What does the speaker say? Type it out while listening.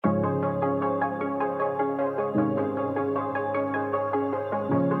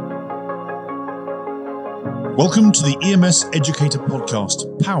Welcome to the EMS Educator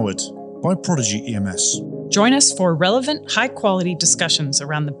Podcast, powered by Prodigy EMS. Join us for relevant, high-quality discussions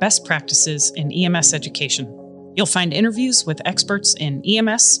around the best practices in EMS education. You'll find interviews with experts in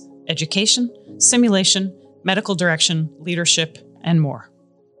EMS, education, simulation, medical direction, leadership, and more.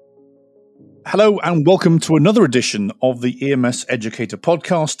 Hello and welcome to another edition of the EMS Educator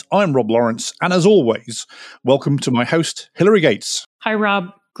Podcast. I'm Rob Lawrence, and as always, welcome to my host, Hilary Gates. Hi, Rob.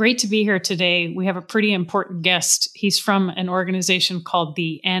 Great to be here today. We have a pretty important guest. He's from an organization called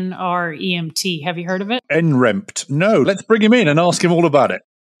the NREMT. Have you heard of it? NREMT. No, let's bring him in and ask him all about it.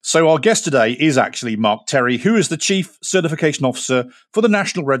 So our guest today is actually Mark Terry, who is the Chief Certification Officer for the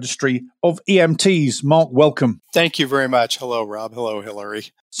National Registry of EMTs. Mark, welcome. Thank you very much. Hello, Rob. Hello, Hilary.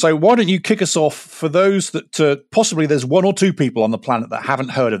 So why don't you kick us off for those that possibly there's one or two people on the planet that haven't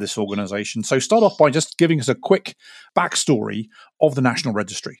heard of this organization. So start off by just giving us a quick backstory of the National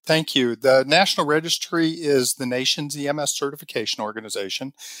Registry. Thank you. The National Registry is the nation's EMS certification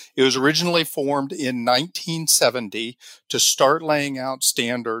organization. It was originally formed in 1970 to start laying out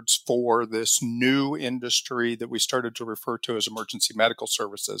standards for this new industry that we started to refer to as emergency medical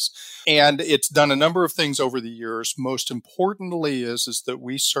services. And it's done a number of things over the years. Most importantly is that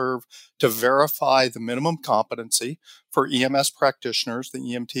we serve to verify the minimum competency for EMS practitioners, the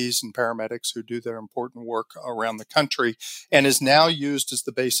EMTs and paramedics who do their important work around the country, and is now used as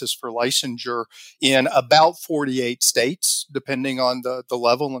the basis for licensure in about 48 states, depending on the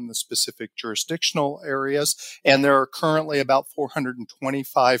level and the specific jurisdictional areas. And there are currently about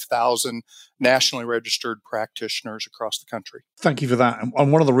 425,000 nationally registered practitioners across the country. Thank you for that.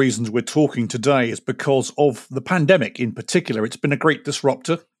 And one of the reasons we're talking today is because of the pandemic in particular. It's been a great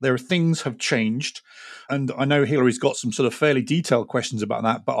disruptor. Things have changed. And I know Hilary's got some sort of fairly detailed questions about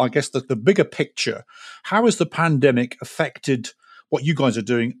that, but I guess the bigger picture, how has the pandemic affected what you guys are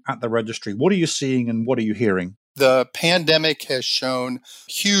doing at the registry? What are you seeing and what are you hearing? The pandemic has shown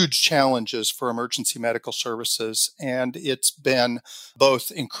huge challenges for emergency medical services, and it's been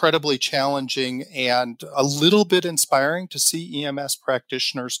both incredibly challenging and a little bit inspiring to see EMS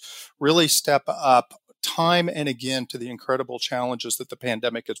practitioners really step up time and again to the incredible challenges that the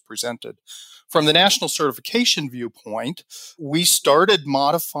pandemic has presented. From the national certification viewpoint, we started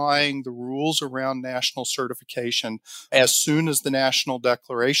modifying the rules around national certification as soon as the national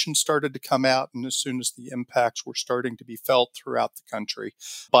declaration started to come out and as soon as the impacts were starting to be felt throughout the country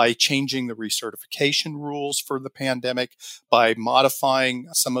by changing the recertification rules for the pandemic, by modifying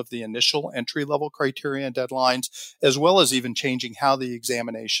some of the initial entry-level criteria and deadlines, as well as even changing how the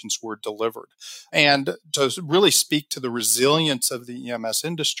examinations were delivered. And to really speak to the resilience of the EMS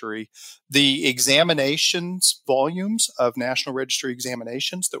industry, the examinations volumes of National Registry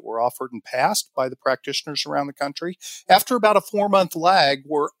examinations that were offered and passed by the practitioners around the country, after about a 4-month lag,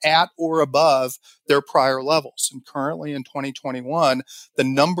 were at or above their prior levels. And currently in 2021, the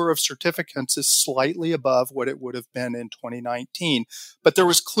number of certificates is slightly above what it would have been in 2019. But there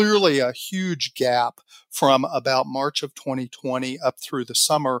was clearly a huge gap from about March of 2020 up through the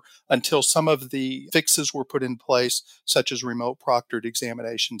summer until some of the fixes were put in place, such as remote proctored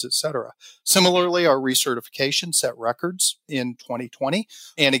examinations, et cetera. Similarly, our recertification set records in 2020.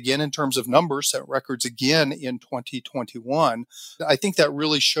 And again, in terms of numbers, set records again in 2021. I think that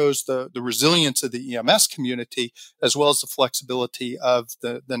really shows the resilience of the EMS community, as well as the flexibility of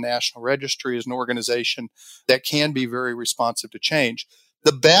the National Registry as an organization that can be very responsive to change.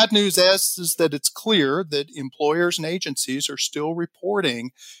 The bad news is that it's clear that employers and agencies are still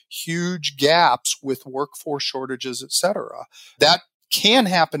reporting huge gaps with workforce shortages, et cetera. That can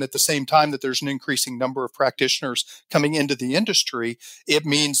happen at the same time that there's an increasing number of practitioners coming into the industry. It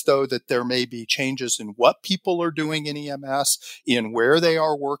means, though, that there may be changes in what people are doing in EMS, in where they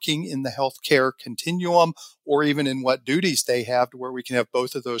are working in the healthcare continuum, or even in what duties they have, to where we can have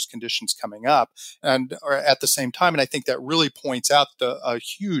both of those conditions coming up and at the same time. And I think that really points out a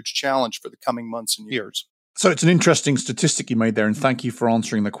huge challenge for the coming months and years. So it's an interesting statistic you made there, and thank you for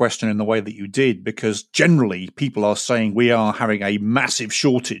answering the question in the way that you did, because generally people are saying we are having a massive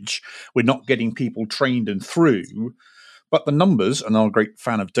shortage. We're not getting people trained and through. But the numbers, and I'm a great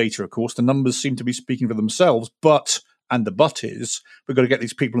fan of data, of course, the numbers seem to be speaking for themselves. And the but is, we've got to get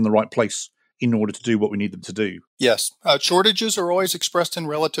these people in the right place in order to do what we need them to do. Yes. Shortages are always expressed in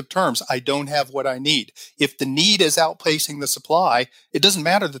relative terms. I don't have what I need. If the need is outpacing the supply, it doesn't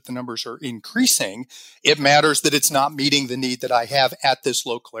matter that the numbers are increasing. It matters that it's not meeting the need that I have at this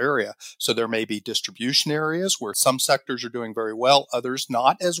local area. So there may be distribution areas where some sectors are doing very well, others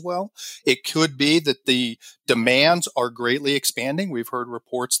not as well. It could be that the demands are greatly expanding. We've heard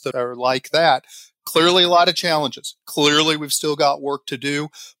reports that are like that. Clearly a lot of challenges. Clearly we've still got work to do,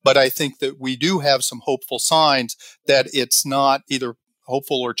 but I think that we do have some hopeful signs that it's not either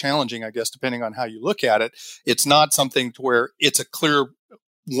hopeful or challenging, I guess, depending on how you look at it. It's not something to where it's a clear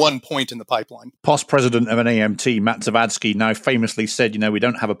one point in the pipeline. Past president of NREMT, Matt Zavadsky, now famously said, we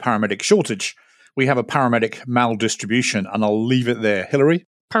don't have a paramedic shortage. We have a paramedic maldistribution, and I'll leave it there. Hillary?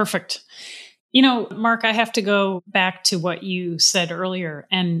 Perfect. Mark, I have to go back to what you said earlier,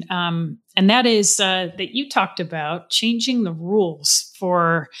 and that is that you talked about changing the rules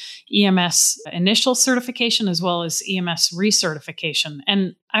for EMS initial certification as well as EMS recertification.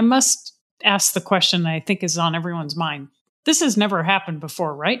 And I must ask the question I think is on everyone's mind. This has never happened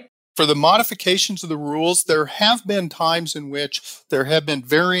before, right? For the modifications of the rules, there have been times in which there have been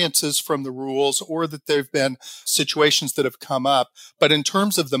variances from the rules or that there have been situations that have come up. But in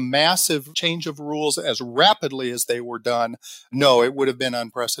terms of the massive change of rules as rapidly as they were done, no, it would have been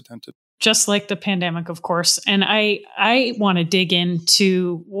unprecedented. Just like the pandemic, of course. And I want to dig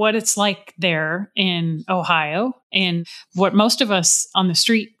into what it's like there in Ohio and what most of us on the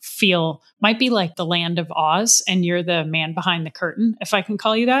street feel might be like the land of Oz, and you're the man behind the curtain, if I can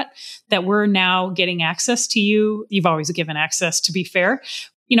call you that we're now getting access to you. You've always given access, to be fair.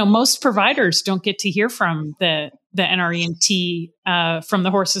 Most providers don't get to hear from the NREMT from the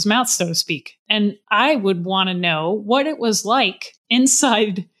horse's mouth, so to speak. And I would want to know what it was like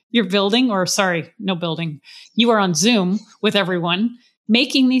inside your building, no building. You were on Zoom with everyone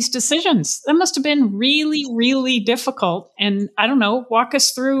making these decisions. That must have been really, really difficult. And I don't know, walk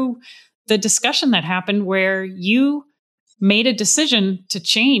us through the discussion that happened where you made a decision to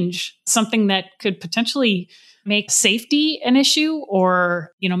change something that could potentially make safety an issue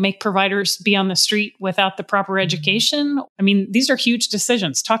or, make providers be on the street without the proper education. I mean, these are huge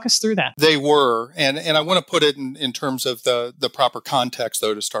decisions. Talk us through that. They were. And I want to put it in terms of the proper context,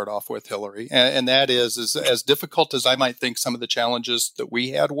 though, to start off with, Hillary. And that is as difficult as I might think some of the challenges that we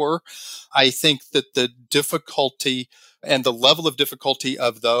had were, I think that the difficulty and the level of difficulty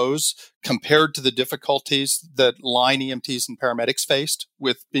of those compared to the difficulties that line EMTs and paramedics faced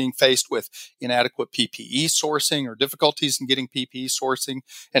with being faced with inadequate PPE sourcing or difficulties in getting PPE sourcing,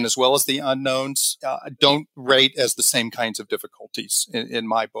 and as well as the unknowns, don't rate as the same kinds of difficulties in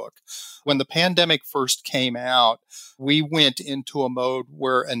my book. When the pandemic first came out, we went into a mode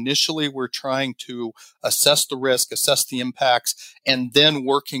where initially we're trying to assess the risk, assess the impacts, and then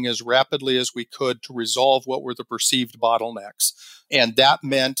working as rapidly as we could to resolve what were the perceived bottlenecks. And that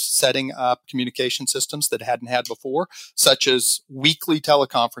meant setting up communication systems that hadn't had before, such as weekly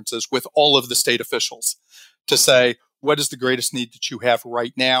teleconferences with all of the state officials to say, what is the greatest need that you have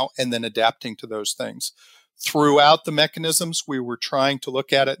right now? And then adapting to those things. Throughout the mechanisms, we were trying to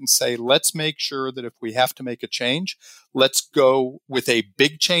look at it and say, let's make sure that if we have to make a change, let's go with a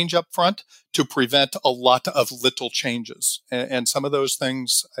big change up front to prevent a lot of little changes. And some of those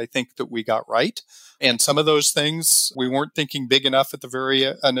things I think that we got right. And some of those things we weren't thinking big enough at the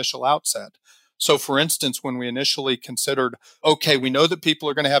very initial outset. So for instance, when we initially considered, okay, we know that people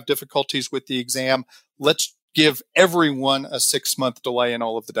are going to have difficulties with the exam. Let's give everyone a 6-month delay in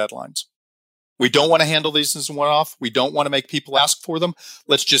all of the deadlines. We don't want to handle these as a one-off. We don't want to make people ask for them.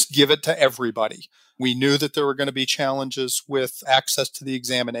 Let's just give it to everybody. We knew that there were going to be challenges with access to the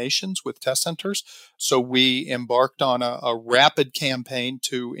examinations with test centers. So we embarked on a rapid campaign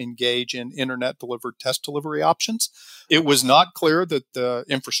to engage in internet-delivered test delivery options. It was not clear that the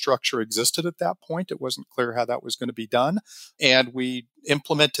infrastructure existed at that point. It wasn't clear how that was going to be done. And we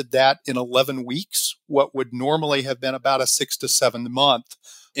implemented that in 11 weeks, what would normally have been about a 6 to 7 month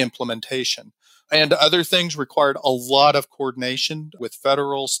implementation. And other things required a lot of coordination with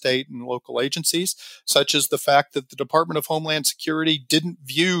federal, state, and local agencies, such as the fact that the Department of Homeland Security didn't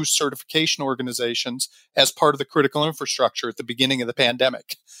view certification organizations as part of the critical infrastructure at the beginning of the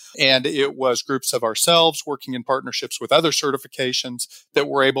pandemic. And it was groups of ourselves working in partnerships with other certifications that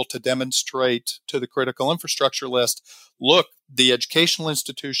were able to demonstrate to the critical infrastructure list, look, the educational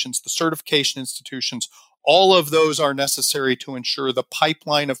institutions, the certification institutions, all of those are necessary to ensure the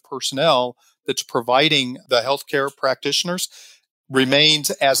pipeline of personnel that's providing the healthcare practitioners remains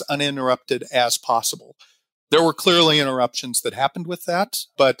as uninterrupted as possible. There were clearly interruptions that happened with that,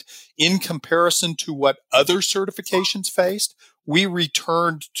 but in comparison to what other certifications faced, we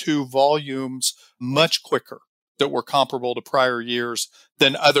returned to volumes much quicker that were comparable to prior years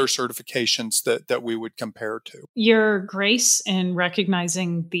than other certifications that we would compare to. Your grace in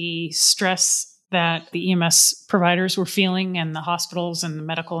recognizing the stress that the EMS providers were feeling and the hospitals and the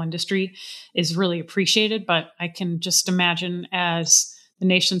medical industry is really appreciated. But I can just imagine as the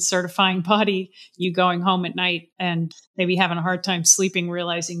nation's certifying body, you going home at night and maybe having a hard time sleeping,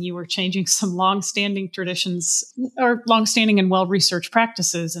 realizing you were changing some longstanding traditions or longstanding and well-researched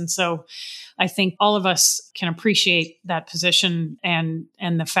practices. And so I think all of us can appreciate that position and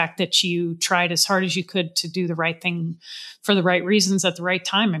the fact that you tried as hard as you could to do the right thing for the right reasons at the right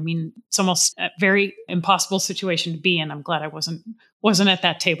time. I mean, it's almost a very impossible situation to be in. I'm glad I wasn't at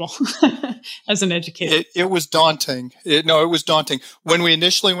that table as an educator. It was daunting. It was daunting. When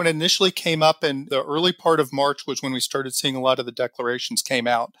it initially came up in the early part of March was when we started seeing a lot of the declarations came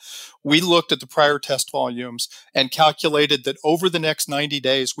out. We looked at the prior test volumes and calculated that over the next 90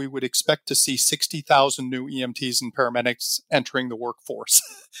 days, we would expect to see 60,000 new EMTs and paramedics entering the workforce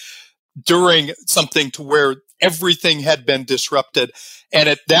during something to where everything had been disrupted. And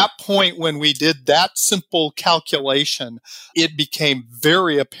at that point, when we did that simple calculation, it became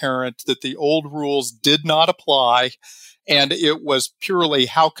very apparent that the old rules did not apply. And it was purely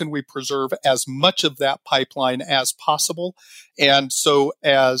how can we preserve as much of that pipeline as possible. And so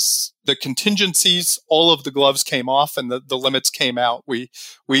as the contingencies, all of the gloves came off and the limits came out, we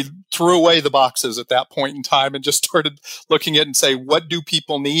threw away the boxes at that point in time and just started looking at it and say, what do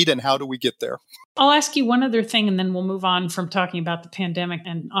people need and how do we get there? I'll ask you one other thing, and then we'll move on from talking about the pandemic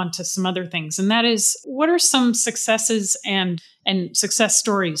and onto some other things. And that is, what are some successes and success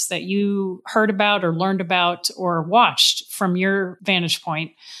stories that you heard about or learned about or watched from your vantage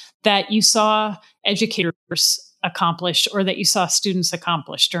point that you saw educators accomplish or that you saw students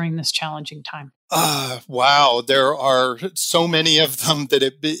accomplish during this challenging time? Wow. There are so many of them that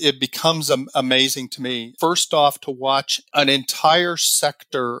it becomes amazing to me. First off, to watch an entire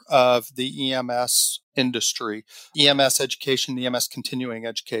sector of the EMS industry, EMS education, EMS continuing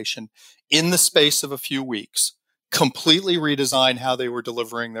education, in the space of a few weeks, completely redesign how they were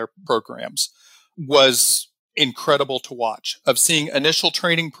delivering their programs was incredible to watch. Of seeing initial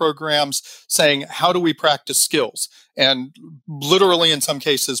training programs saying, how do we practice skills? And literally, in some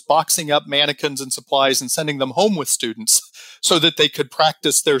cases, boxing up mannequins and supplies and sending them home with students so that they could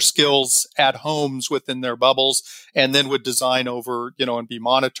practice their skills at homes within their bubbles, and then would design over, and be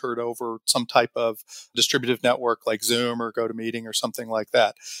monitored over some type of distributive network like Zoom or GoToMeeting or something like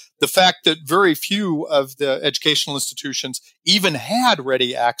that. The fact that very few of the educational institutions even had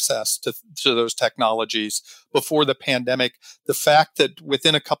ready access to those technologies before the pandemic, the fact that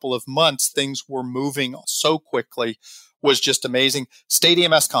within a couple of months, things were moving so quickly was just amazing. State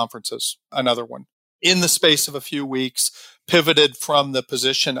EMS conferences, another one. In the space of a few weeks, pivoted from the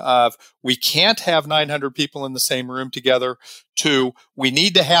position of we can't have 900 people in the same room together to we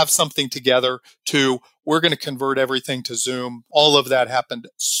need to have something together to we're going to convert everything to Zoom. All of that happened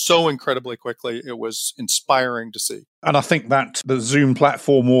so incredibly quickly. It was inspiring to see. And I think that the Zoom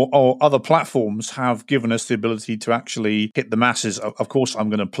platform or other platforms have given us the ability to actually hit the masses. Of course, I'm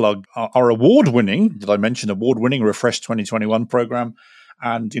going to plug our award-winning, did I mention award-winning Refresh 2021 program?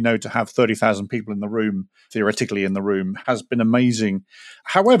 And, to have 30,000 people in the room, theoretically in the room, has been amazing.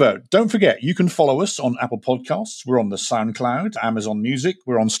 However, don't forget, you can follow us on Apple Podcasts. We're on the SoundCloud, Amazon Music.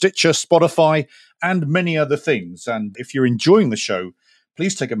 We're on Stitcher, Spotify, and many other things. And if you're enjoying the show,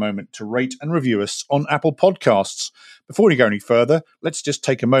 please take a moment to rate and review us on Apple Podcasts. Before we go any further, let's just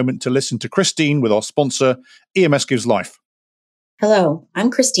take a moment to listen to Christine with our sponsor, EMS Gives Life. Hello,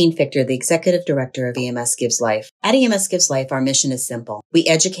 I'm Christine Fichter, the Executive Director of EMS Gives Life. At EMS Gives Life, our mission is simple. We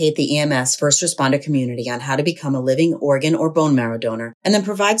educate the EMS first responder community on how to become a living organ or bone marrow donor, and then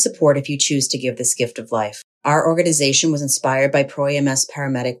provide support if you choose to give this gift of life. Our organization was inspired by pro-EMS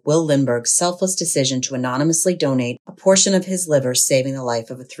paramedic Will Lindbergh's selfless decision to anonymously donate a portion of his liver, saving the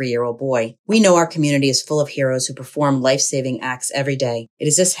life of a 3-year-old boy. We know our community is full of heroes who perform life-saving acts every day. It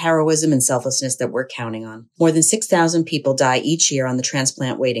is this heroism and selflessness that we're counting on. More than 6,000 people die each year on the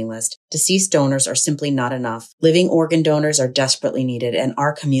transplant waiting list. Deceased donors are simply not enough. Living organ donors are desperately needed, and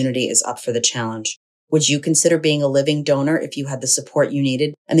our community is up for the challenge. Would you consider being a living donor if you had the support you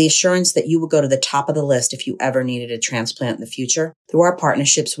needed and the assurance that you would go to the top of the list if you ever needed a transplant in the future? Through our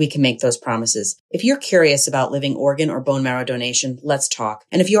partnerships, we can make those promises. If you're curious about living organ or bone marrow donation, let's talk.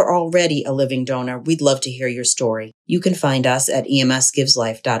 And if you're already a living donor, we'd love to hear your story. You can find us at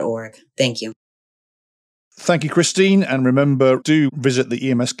emsgiveslife.org. Thank you. Thank you, Christine. And remember, do visit the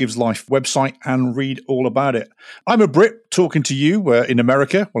EMS Gives Life website and read all about it. I'm a Brit talking to you in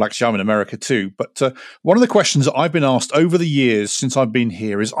America. Well, actually, I'm in America too. But one of the questions that I've been asked over the years since I've been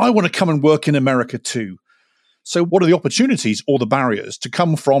here is, I want to come and work in America too. So what are the opportunities or the barriers to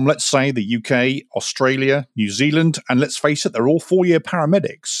come from, let's say, the UK, Australia, New Zealand? And let's face it, they're all 4-year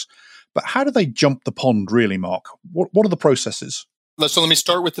paramedics. But how do they jump the pond, really, Mark? What are the processes? So let me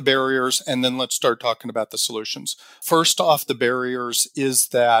start with the barriers and then let's start talking about the solutions. First off, the barriers is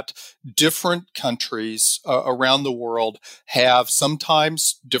that different countries around the world have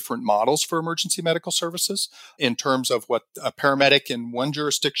sometimes different models for emergency medical services in terms of what a paramedic in one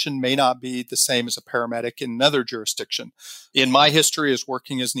jurisdiction may not be the same as a paramedic in another jurisdiction. In my history as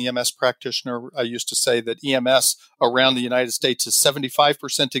working as an EMS practitioner, I used to say that EMS around the United States is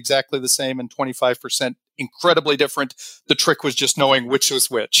 75% exactly the same and 25% incredibly different. The trick was just knowing which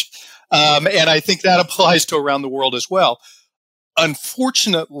was which. And I think that applies to around the world as well.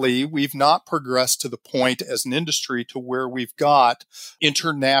 Unfortunately, we've not progressed to the point as an industry to where we've got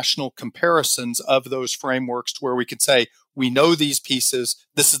international comparisons of those frameworks to where we could say, we know these pieces,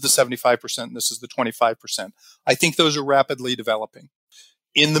 this is the 75% and this is the 25%. I think those are rapidly developing.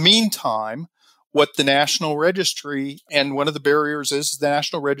 In the meantime, what the National Registry, and one of the barriers is the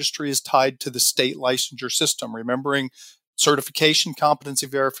National Registry is tied to the state licensure system, remembering certification, competency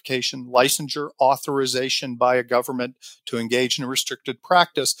verification, licensure, authorization by a government to engage in a restricted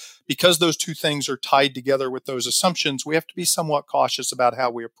practice. Because those two things are tied together with those assumptions, we have to be somewhat cautious about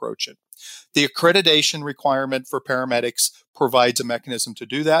how we approach it. The accreditation requirement for paramedics provides a mechanism to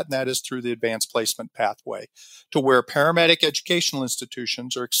do that, and that is through the advanced placement pathway, to where paramedic educational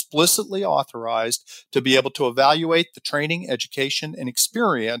institutions are explicitly authorized to be able to evaluate the training, education, and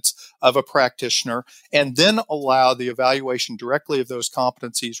experience of a practitioner, and then allow the evaluation directly of those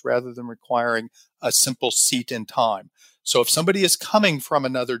competencies rather than requiring a simple seat in time. So if somebody is coming from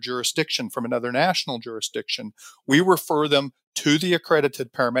another jurisdiction, from another national jurisdiction, we refer them to the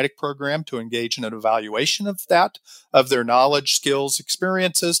accredited paramedic program to engage in an evaluation of that, of their knowledge, skills,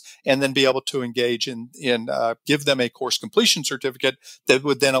 experiences, and then be able to engage in give them a course completion certificate that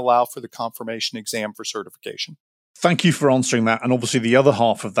would then allow for the confirmation exam for certification. Thank you for answering that. And obviously the other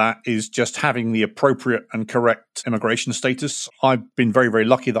half of that is just having the appropriate and correct immigration status. I've been very, very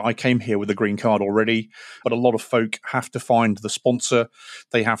lucky that I came here with a green card already, but a lot of folk have to find the sponsor,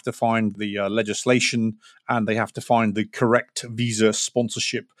 they have to find the legislation, and they have to find the correct visa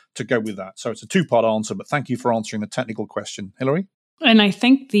sponsorship to go with that. So it's a two-part answer, but thank you for answering the technical question. Hilary? And I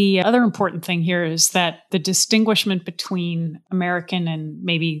think the other important thing here is that the distinguishment between American and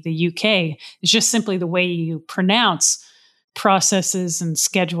maybe the UK is just simply the way you pronounce processes and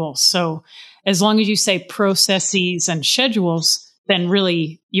schedules. So as long as you say processes and schedules, then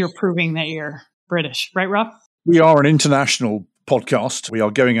really you're proving that you're British. Right, Rob? We are an international podcast. We are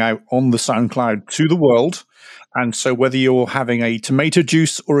going out on the SoundCloud to the world. And so whether you're having a tomato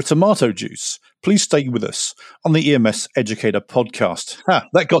juice or a tomato juice, please stay with us on the EMS Educator podcast.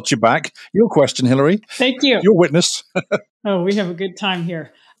 That got you back. Your question, Hilary. Thank you. Your witness. Oh, we have a good time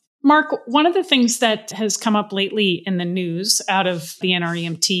here. Mark, one of the things that has come up lately in the news out of the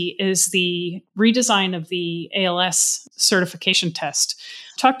NREMT is the redesign of the ALS certification test.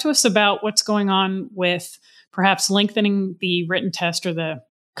 Talk to us about what's going on with perhaps lengthening the written test or the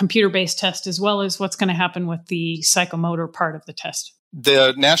computer-based test, as well as what's going to happen with the psychomotor part of the test.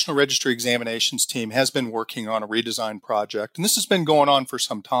 The National Registry Examinations team has been working on a redesign project, and this has been going on for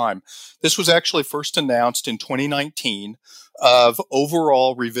some time. This was actually first announced in 2019 of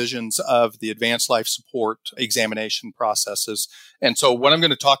overall revisions of the advanced life support examination processes. And so what I'm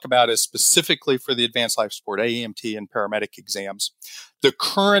going to talk about is specifically for the advanced life support, AEMT, and paramedic exams. The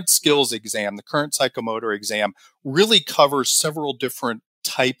current skills exam, the current psychomotor exam, really covers several different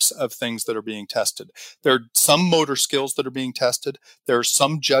types of things that are being tested. There are some motor skills that are being tested. There are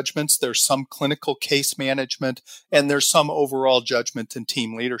some judgments. There's some clinical case management, and there's some overall judgment and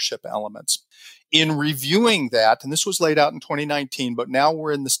team leadership elements. In reviewing that, and this was laid out in 2019, but now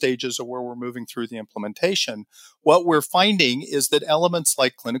we're in the stages of where we're moving through the implementation, what we're finding is that elements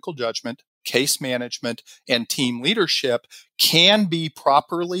like clinical judgment, case management, and team leadership can be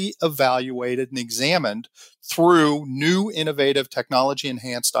properly evaluated and examined through new innovative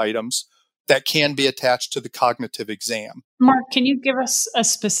technology-enhanced items that can be attached to the cognitive exam. Mark, can you give us a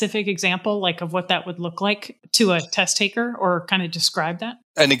specific example like of what that would look like to a test taker or kind of describe that?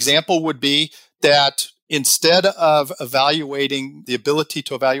 An example would be that instead of evaluating the ability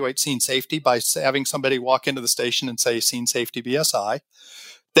to evaluate scene safety by having somebody walk into the station and say scene safety BSI,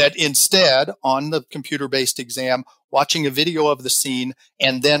 that instead on the computer-based exam, watching a video of the scene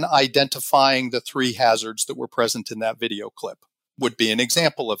and then identifying the 3 hazards that were present in that video clip would be an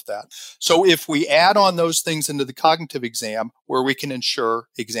example of that. So if we add on those things into the cognitive exam, where we can ensure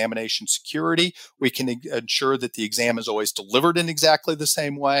examination security, we can ensure that the exam is always delivered in exactly the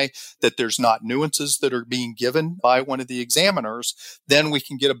same way, that there's not nuances that are being given by one of the examiners, then we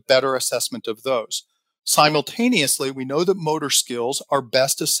can get a better assessment of those. Simultaneously, we know that motor skills are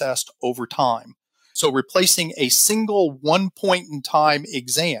best assessed over time. So replacing a single one point in time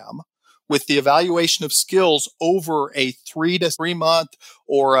exam with the evaluation of skills over a 3 to 3 month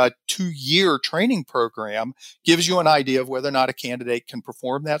or a 2-year training program gives you an idea of whether or not a candidate can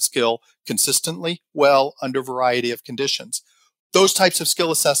perform that skill consistently well under a variety of conditions. Those types of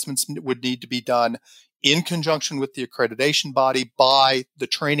skill assessments would need to be done in conjunction with the accreditation body by the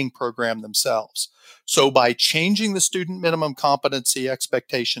training program themselves. So by changing the student minimum competency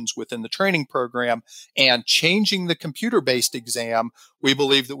expectations within the training program and changing the computer-based exam, we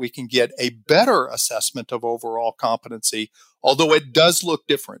believe that we can get a better assessment of overall competency, although it does look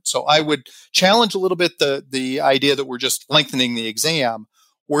different. So I would challenge a little bit the idea that we're just lengthening the exam.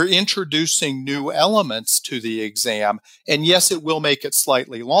 We're introducing new elements to the exam, and yes, it will make it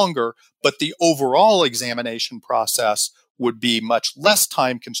slightly longer, but the overall examination process would be much less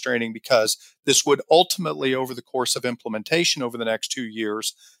time constraining because this would ultimately, over the course of implementation over the next 2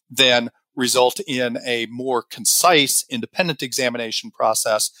 years, then result in a more concise, independent examination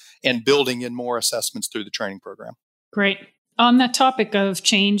process and building in more assessments through the training program. Great. On that topic of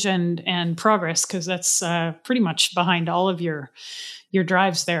change and progress, because that's pretty much behind all of your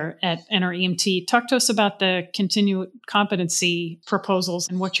drives there at NREMT, talk to us about the continued competency proposals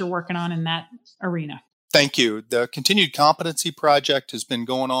and what you're working on in that arena. Thank you. The Continued Competency Project has been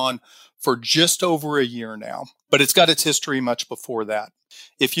going on for just over a year now, but it's got its history much before that.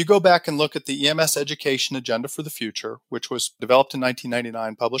 If you go back and look at the EMS Education Agenda for the Future, which was developed in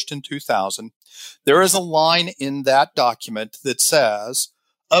 1999, published in 2000, there is a line in that document that says,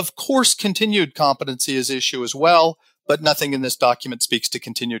 of course, continued competency is issue as well, but nothing in this document speaks to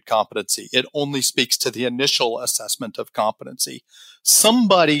continued competency. It only speaks to the initial assessment of competency.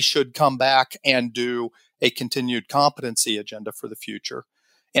 Somebody should come back and do a continued competency agenda for the future.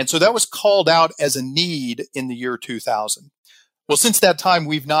 And so that was called out as a need in the year 2000. Well, since that time,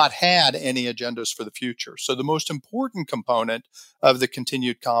 we've not had any agendas for the future. So the most important component of the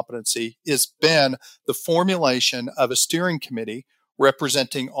continued competency has been the formulation of a steering committee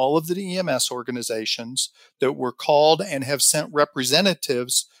representing all of the EMS organizations that were called and have sent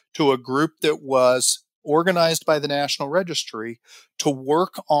representatives to a group that was organized by the National Registry to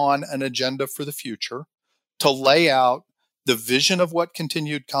work on an agenda for the future, to lay out the vision of what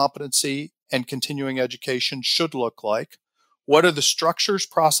continued competency and continuing education should look like. What are the structures,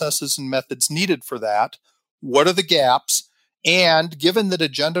 processes, and methods needed for that? What are the gaps? And given that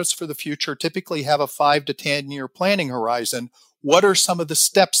agendas for the future typically have a 5 to 10 year planning horizon, what are some of the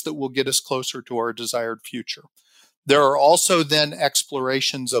steps that will get us closer to our desired future? There are also then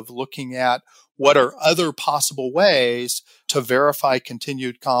explorations of looking at what are other possible ways to verify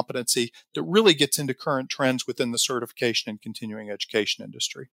continued competency that really gets into current trends within the certification and continuing education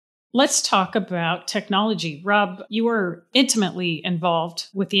industry. Let's talk about technology. Rob, you were intimately involved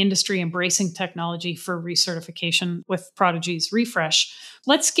with the industry embracing technology for recertification with Prodigy's refresh.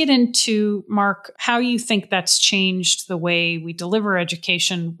 Let's get into, Mark, how you think that's changed the way we deliver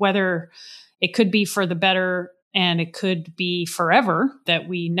education, whether it could be for the better and it could be forever, that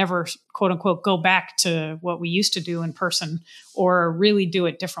we never, quote unquote, go back to what we used to do in person, or really do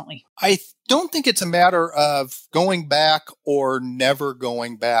it differently. I don't think it's a matter of going back or never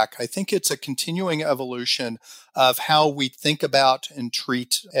going back. I think it's a continuing evolution of how we think about and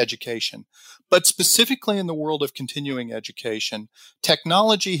treat education. But specifically in the world of continuing education,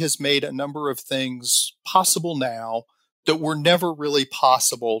 technology has made a number of things possible now that were never really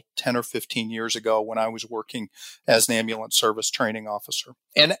possible 10 or 15 years ago when I was working as an ambulance service training officer.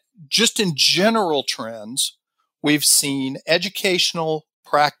 And just in general trends, we've seen educational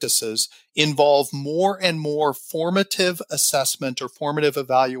practices involve more and more formative assessment or formative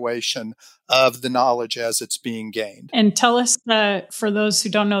evaluation of the knowledge as it's being gained. And tell us, for those who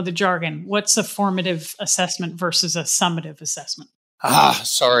don't know the jargon, what's a formative assessment versus a summative assessment?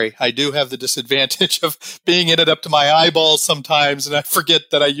 Sorry. I do have the disadvantage of being in it up to my eyeballs sometimes, and I forget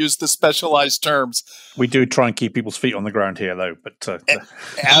that I use the specialized terms. We do try and keep people's feet on the ground here, though. But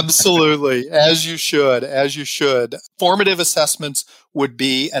Absolutely, as you should. Formative assessments would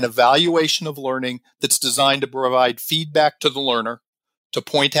be an evaluation of learning that's designed to provide feedback to the learner, to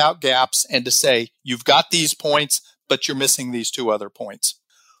point out gaps, and to say, you've got these points, but you're missing these 2 other points.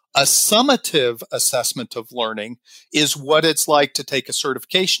 A summative assessment of learning is what it's like to take a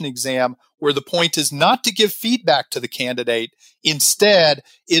certification exam where the point is not to give feedback to the candidate. Instead,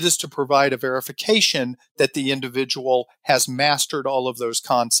 it is to provide a verification that the individual has mastered all of those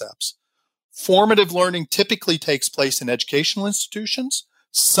concepts. Formative learning typically takes place in educational institutions.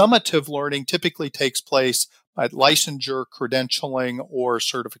 Summative learning typically takes place at licensure, credentialing, or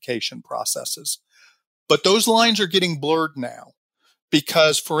certification processes. But those lines are getting blurred now,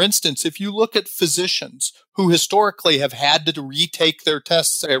 Because, for instance, if you look at physicians who historically have had to retake their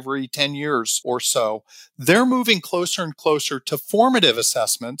tests every 10 years or so, they're moving closer and closer to formative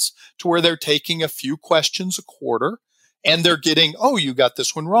assessments to where they're taking a few questions a quarter and they're getting, oh, you got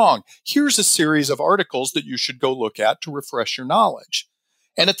this one wrong. Here's a series of articles that you should go look at to refresh your knowledge.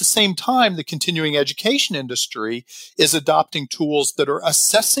 And at the same time, the continuing education industry is adopting tools that are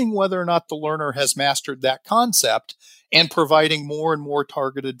assessing whether or not the learner has mastered that concept and providing more and more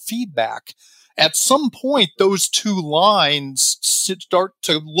targeted feedback. At some point, those two lines start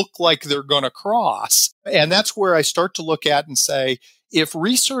to look like they're going to cross. And that's where I start to look at and say, if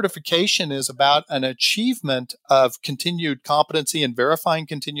recertification is about an achievement of continued competency and verifying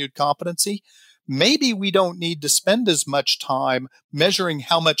continued competency, maybe we don't need to spend as much time measuring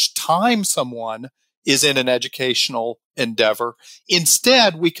how much time someone is in an educational endeavor.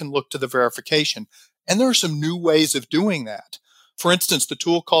 Instead, we can look to the verification. And there are some new ways of doing that. For instance, the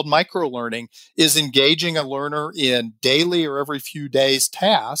tool called microlearning is engaging a learner in daily or every few days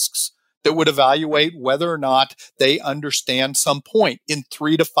tasks that would evaluate whether or not they understand some point in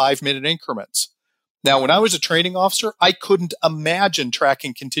 3 to 5 minute increments. Now, when I was a training officer, I couldn't imagine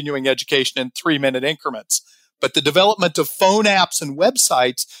tracking continuing education in 3-minute increments. But the development of phone apps and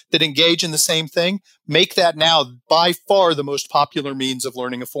websites that engage in the same thing make that now by far the most popular means of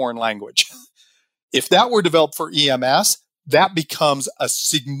learning a foreign language. If that were developed for EMS, that becomes a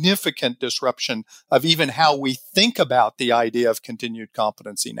significant disruption of even how we think about the idea of continued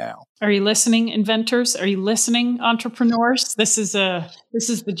competency now. Are you listening, inventors? Are you listening, entrepreneurs? This is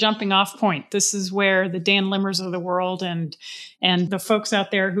the jumping off point. This is where the Dan Limmers of the world and the folks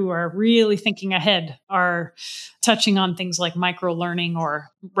out there who are really thinking ahead are touching on things like micro-learning, or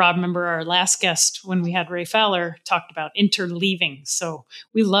Rob, remember our last guest when we had Ray Fowler talked about interleaving. So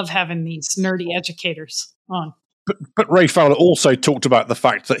we love having these nerdy educators on. But Ray Fowler also talked about the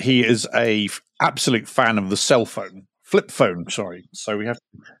fact that he is a absolute fan of the cell phone, flip phone. Sorry, so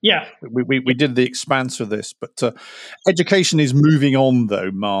we did the expanse of this, but education is moving on though,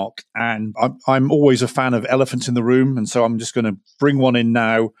 Mark, and I'm always a fan of elephants in the room, and so I'm just going to bring one in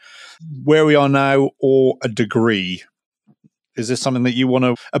now. Where we are now, or a degree. Is this something that you want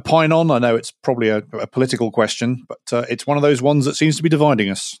to opine on? I know it's probably a political question, but it's one of those ones that seems to be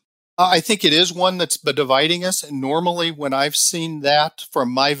dividing us. I think it is one that's dividing us. And normally when I've seen that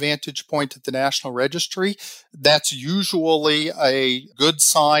from my vantage point at the National Registry, that's usually a good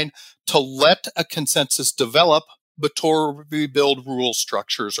sign to let a consensus develop before we build rule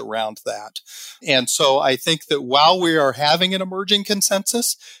structures around that. And so I think that while we are having an emerging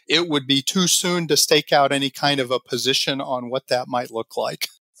consensus, it would be too soon to stake out any kind of a position on what that might look like.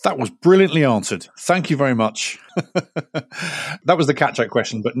 That was brilliantly answered. Thank you very much. That was the catch-up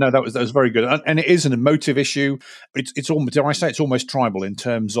question, but no, that was very good. And it is an emotive issue. It's almost, dare I say, it's almost tribal in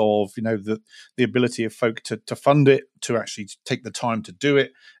terms of the ability of folk to fund it, to actually take the time to do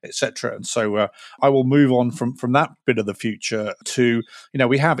it, etc. And so I will move on from that bit of the future to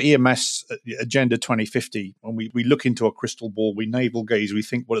we have EMS Agenda 2050. When we look into a crystal ball, we navel gaze, we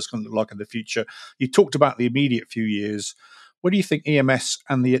think what it's going to look like in the future. You talked about the immediate few years. What do you think EMS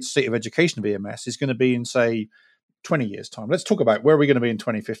and the state of education of EMS is going to be in, say, 20 years' time? Let's talk about where are we going to be in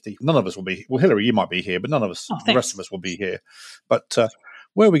 2050. None of us will be. Well, Hillary, you might be here, but none of us, the rest of us will be here. But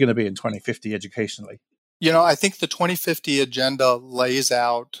where are we going to be in 2050 educationally? I think the 2050 agenda lays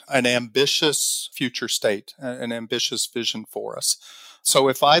out an ambitious future state, an ambitious vision for us. So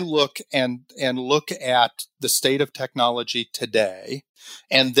if I look look at the state of technology today,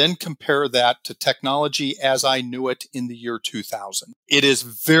 and then compare that to technology as I knew it in the year 2000, it is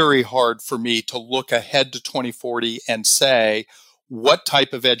very hard for me to look ahead to 2040 and say what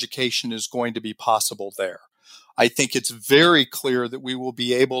type of education is going to be possible there. I think it's very clear that we will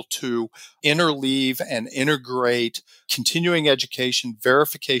be able to interleave and integrate continuing education,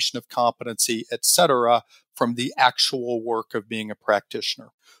 verification of competency, et cetera, from the actual work of being a practitioner.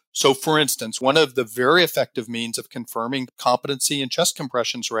 So, for instance, one of the very effective means of confirming competency in chest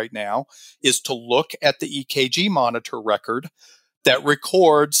compressions right now is to look at the EKG monitor record that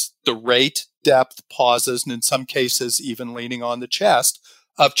records the rate, depth, pauses, and in some cases, even leaning on the chest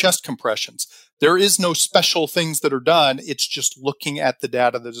of chest compressions. There is no special things that are done. It's just looking at the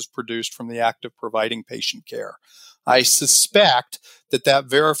data that is produced from the act of providing patient care. I suspect that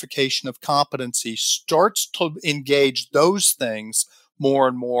verification of competency starts to engage those things more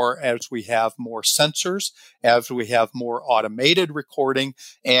and more as we have more sensors, as we have more automated recording,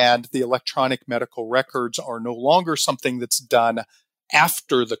 and the electronic medical records are no longer something that's done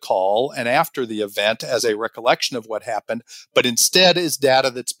after the call and after the event as a recollection of what happened, but instead is data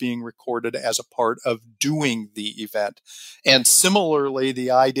that's being recorded as a part of doing the event. And similarly,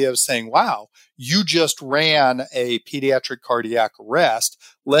 the idea of saying, wow, you just ran a pediatric cardiac arrest.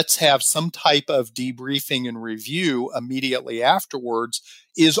 Let's have some type of debriefing and review immediately afterwards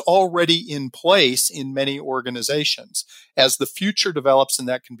is already in place in many organizations. As the future develops, and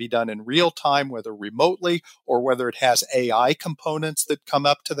that can be done in real time, whether remotely or whether it has AI components that come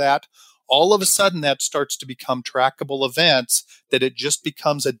up to that, all of a sudden that starts to become trackable events that it just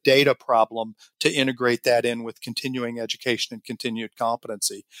becomes a data problem to integrate that in with continuing education and continued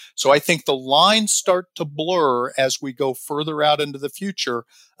competency. So I think the lines start to blur as we go further out into the future,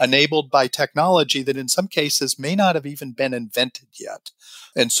 enabled by technology that in some cases may not have even been invented yet.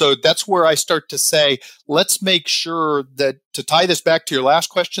 And so that's where I start to say, let's make sure that, to tie this back to your last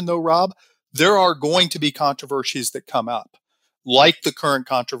question though, Rob, there are going to be controversies that come up, like the current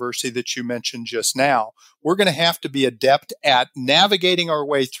controversy that you mentioned just now. We're going to have to be adept at navigating our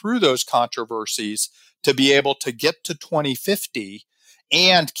way through those controversies to be able to get to 2050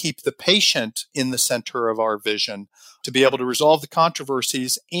 and keep the patient in the center of our vision, to be able to resolve the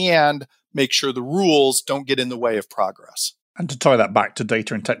controversies and make sure the rules don't get in the way of progress. And to tie that back to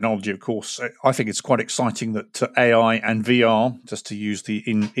data and technology, of course, I think it's quite exciting that AI and VR, just to use the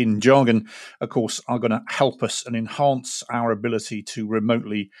in jargon, of course, are going to help us and enhance our ability to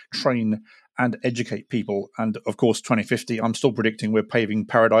remotely train and educate people. And of course, 2050, I'm still predicting we're paving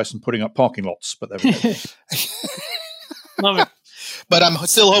paradise and putting up parking lots. But there we go. Love it. But I'm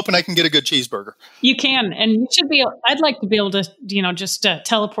still hoping I can get a good cheeseburger. You can, and you should be. I'd like to be able to, just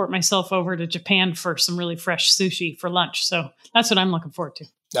teleport myself over to Japan for some really fresh sushi for lunch. So that's what I'm looking forward to.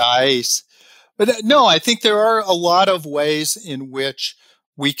 Nice. But no, I think there are a lot of ways in which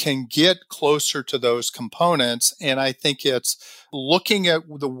we can get closer to those components. And I think it's looking at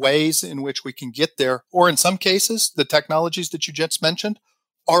the ways in which we can get there, or in some cases, the technologies that you just mentioned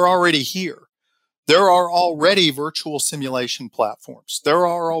are already here. There are already virtual simulation platforms. There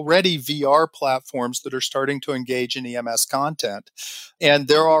are already VR platforms that are starting to engage in EMS content. And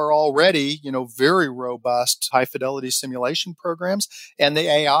there are already, very robust high fidelity simulation programs. And the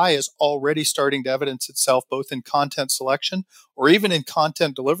AI is already starting to evidence itself both in content selection or even in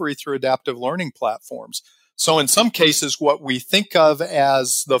content delivery through adaptive learning platforms. So in some cases, what we think of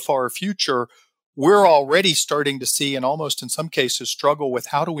as the far future, we're already starting to see, and almost in some cases struggle with,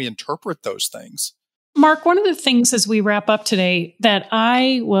 how do we interpret those things? Mark, one of the things as we wrap up today that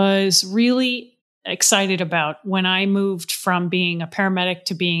I was really excited about when I moved from being a paramedic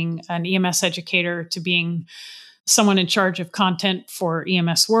to being an EMS educator to being someone in charge of content for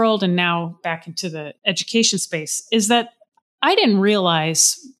EMS World and now back into the education space is that I didn't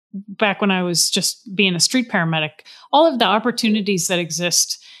realize back when I was just being a street paramedic, all of the opportunities that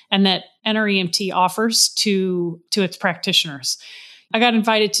exist and that NREMT offers to its practitioners. I got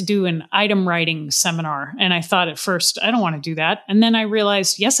invited to do an item writing seminar, and I thought at first, I don't want to do that. And then I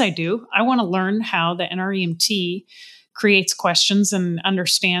realized, yes, I do. I want to learn how the NREMT creates questions and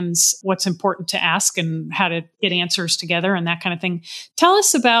understands what's important to ask and how to get answers together and that kind of thing. Tell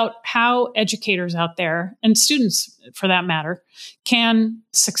us about how educators out there, and students for that matter, can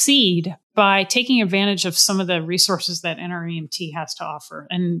succeed by taking advantage of some of the resources that NREMT has to offer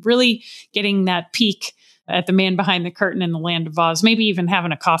and really getting that peek at the man behind the curtain in the land of Oz, maybe even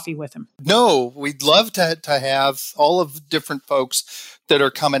having a coffee with him. No, we'd love to have all of the different folks that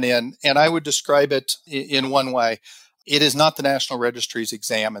are coming in. And I would describe it in one way. It is not the National Registry's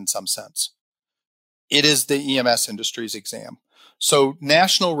exam in some sense. It is the EMS industry's exam. So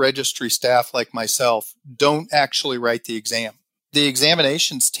National Registry staff like myself don't actually write the exam. The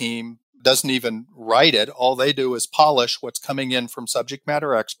examinations team doesn't even write it. All they do is polish what's coming in from subject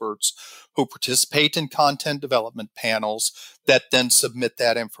matter experts who participate in content development panels that then submit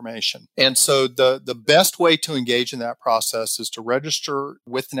that information. And so the best way to engage in that process is to register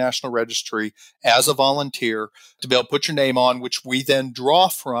with the National Registry as a volunteer, to be able to put your name on, which we then draw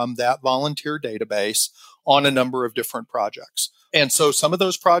from that volunteer database on a number of different projects. And so some of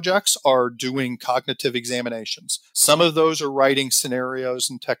those projects are doing cognitive examinations. Some of those are writing scenarios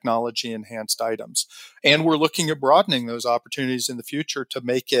and technology enhanced items. And we're looking at broadening those opportunities in the future to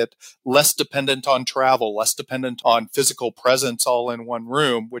make it less dependent on travel, less dependent on physical presence all in one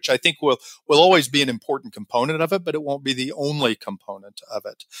room, which I think will always be an important component of it, but it won't be the only component of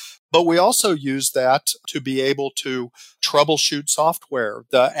it. But we also use that to be able to troubleshoot software.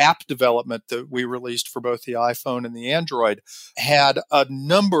 The app development that we released for both the iPhone and the Android had a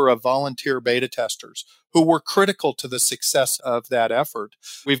number of volunteer beta testers who were critical to the success of that effort.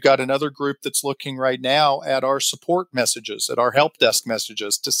 We've got another group that's looking right now at our support messages, at our help desk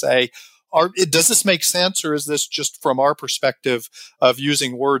messages to say, does this make sense, or is this just from our perspective of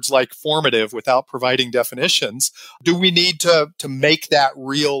using words like formative without providing definitions? Do we need to make that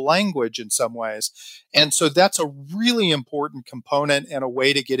real language in some ways? And so that's a really important component and a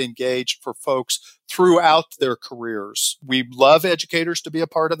way to get engaged for folks throughout their careers. We love educators to be a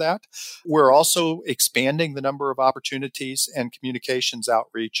part of that. We're also expanding the number of opportunities and communications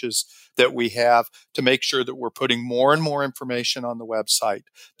outreaches that we have to make sure that we're putting more and more information on the website,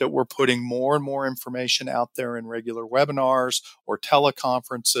 that we're putting more and more information out there in regular webinars or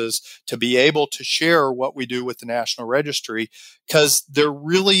teleconferences to be able to share what we do with the National Registry, because there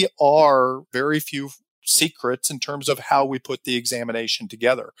really are very few secrets in terms of how we put the examination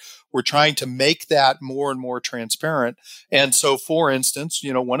together. We're trying to make that more and more transparent. And so, for instance,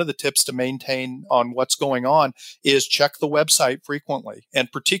 one of the tips to maintain on what's going on is check the website frequently,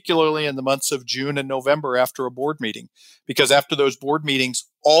 and particularly in the months of June and November after a board meeting, because after those board meetings,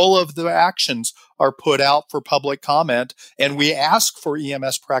 all of the actions are put out for public comment, and we ask for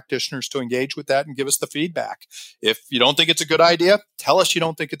EMS practitioners to engage with that and give us the feedback. If you don't think it's a good idea, tell us you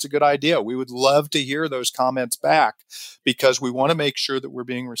don't think it's a good idea. We would love to hear those comments back, because we want to make sure that we're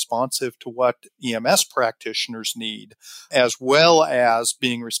being responsive to what EMS practitioners need, as well as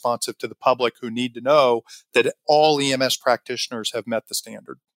being responsive to the public who need to know that all EMS practitioners have met the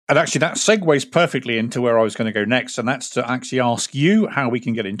standard. And actually, that segues perfectly into where I was going to go next, and that's to actually ask you how we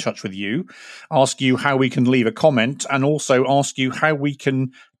can get in touch with you, ask you how we can leave a comment, and also ask you how we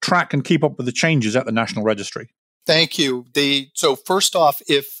can track and keep up with the changes at the National Registry. Thank you. So first off,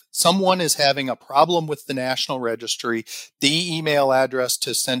 if someone is having a problem with the National Registry, the email address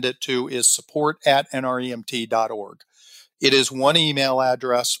to send it to is support@nremt.org. It is one email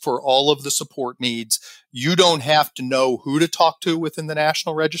address for all of the support needs. You don't have to know who to talk to within the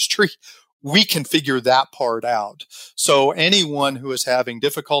National Registry. We can figure that part out. So anyone who is having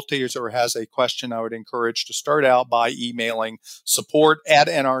difficulties or has a question, I would encourage to start out by emailing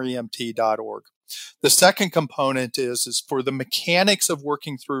support@nremt.org. The second component is for the mechanics of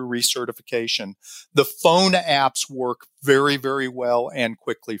working through recertification. The phone apps work very, very well and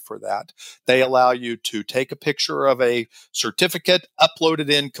quickly for that. They allow you to take a picture of a certificate, upload it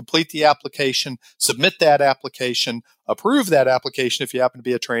in, complete the application, submit that application, approve that application if you happen to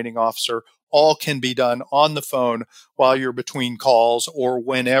be a training officer. All can be done on the phone while you're between calls or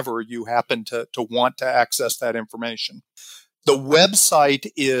whenever you happen to want to access that information. The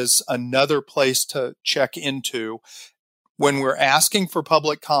website is another place to check into. When we're asking for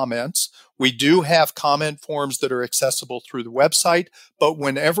public comments, we do have comment forms that are accessible through the website, but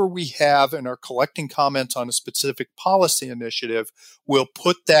whenever we have and are collecting comments on a specific policy initiative, we'll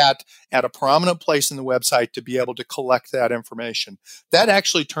put that at a prominent place in the website to be able to collect that information. That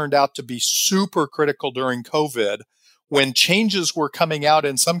actually turned out to be super critical during COVID, when changes were coming out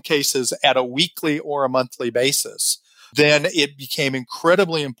in some cases at a weekly or a monthly basis. Then it became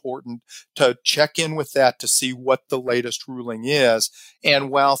incredibly important to check in with that to see what the latest ruling is. And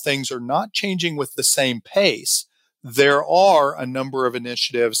while things are not changing with the same pace, there are a number of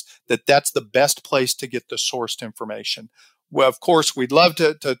initiatives that's the best place to get the sourced information. Well, of course, we'd love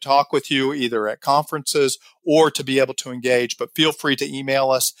to talk with you either at conferences or to be able to engage, but feel free to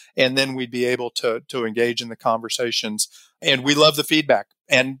email us, and then we'd be able to engage in the conversations. And we love the feedback.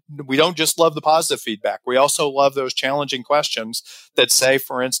 And we don't just love the positive feedback. We also love those challenging questions that say,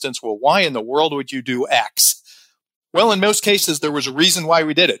 for instance, well, why in the world would you do X? Well, in most cases, there was a reason why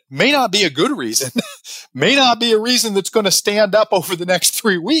we did it. May not be a good reason, may not be a reason that's going to stand up over the next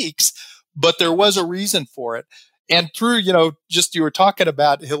 3 weeks, but there was a reason for it. And through, you were talking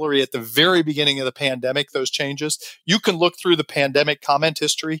about, Hillary, at the very beginning of the pandemic, those changes, you can look through the pandemic comment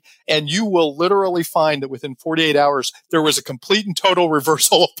history and you will literally find that within 48 hours, there was a complete and total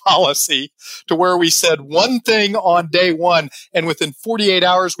reversal of policy to where we said one thing on day one. And within 48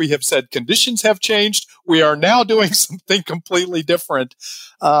 hours, we have said conditions have changed. We are now doing something completely different.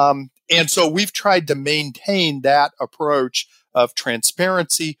 And so we've tried to maintain that approach of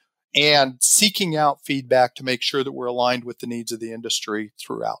transparency and seeking out feedback to make sure that we're aligned with the needs of the industry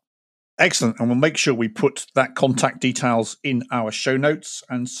throughout. Excellent. And we'll make sure we put that contact details in our show notes.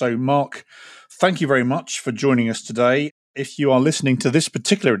 And so, Mark, thank you very much for joining us today. If you are listening to this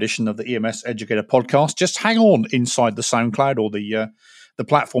particular edition of the EMS Educator Podcast, just hang on inside the SoundCloud or the the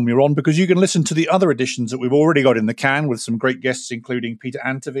platform you're on, because you can listen to the other editions that we've already got in the can with some great guests, including Peter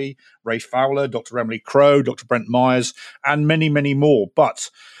Antevy, Ray Fowler, Dr. Emily Crow, Dr. Brent Myers, and many, many more. But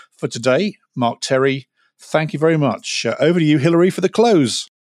for today, Mark Terry, thank you very much. Over to you, Hilary, for the close.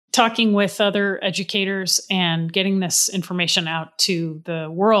 Talking with other educators and getting this information out to the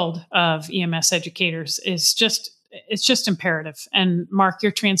world of EMS educators is just imperative. And Mark,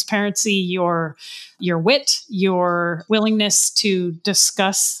 your transparency, your wit, your willingness to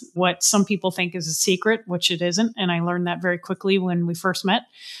discuss what some people think is a secret, which it isn't, and I learned that very quickly when we first met,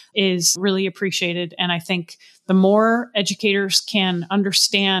 is really appreciated. And I think the more educators can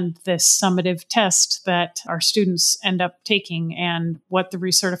understand this summative test that our students end up taking and what the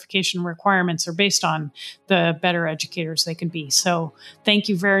recertification requirements are based on, the better educators they can be. So thank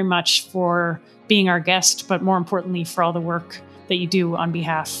you very much for being our guest, but more importantly, for all the work that you do on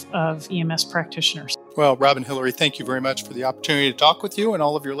behalf of EMS practitioners. Well, Rob and Hilary, thank you very much for the opportunity to talk with you and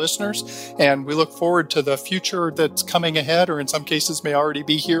all of your listeners. And we look forward to the future that's coming ahead, or in some cases may already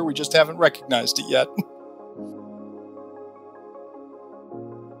be here. We just haven't recognized it yet.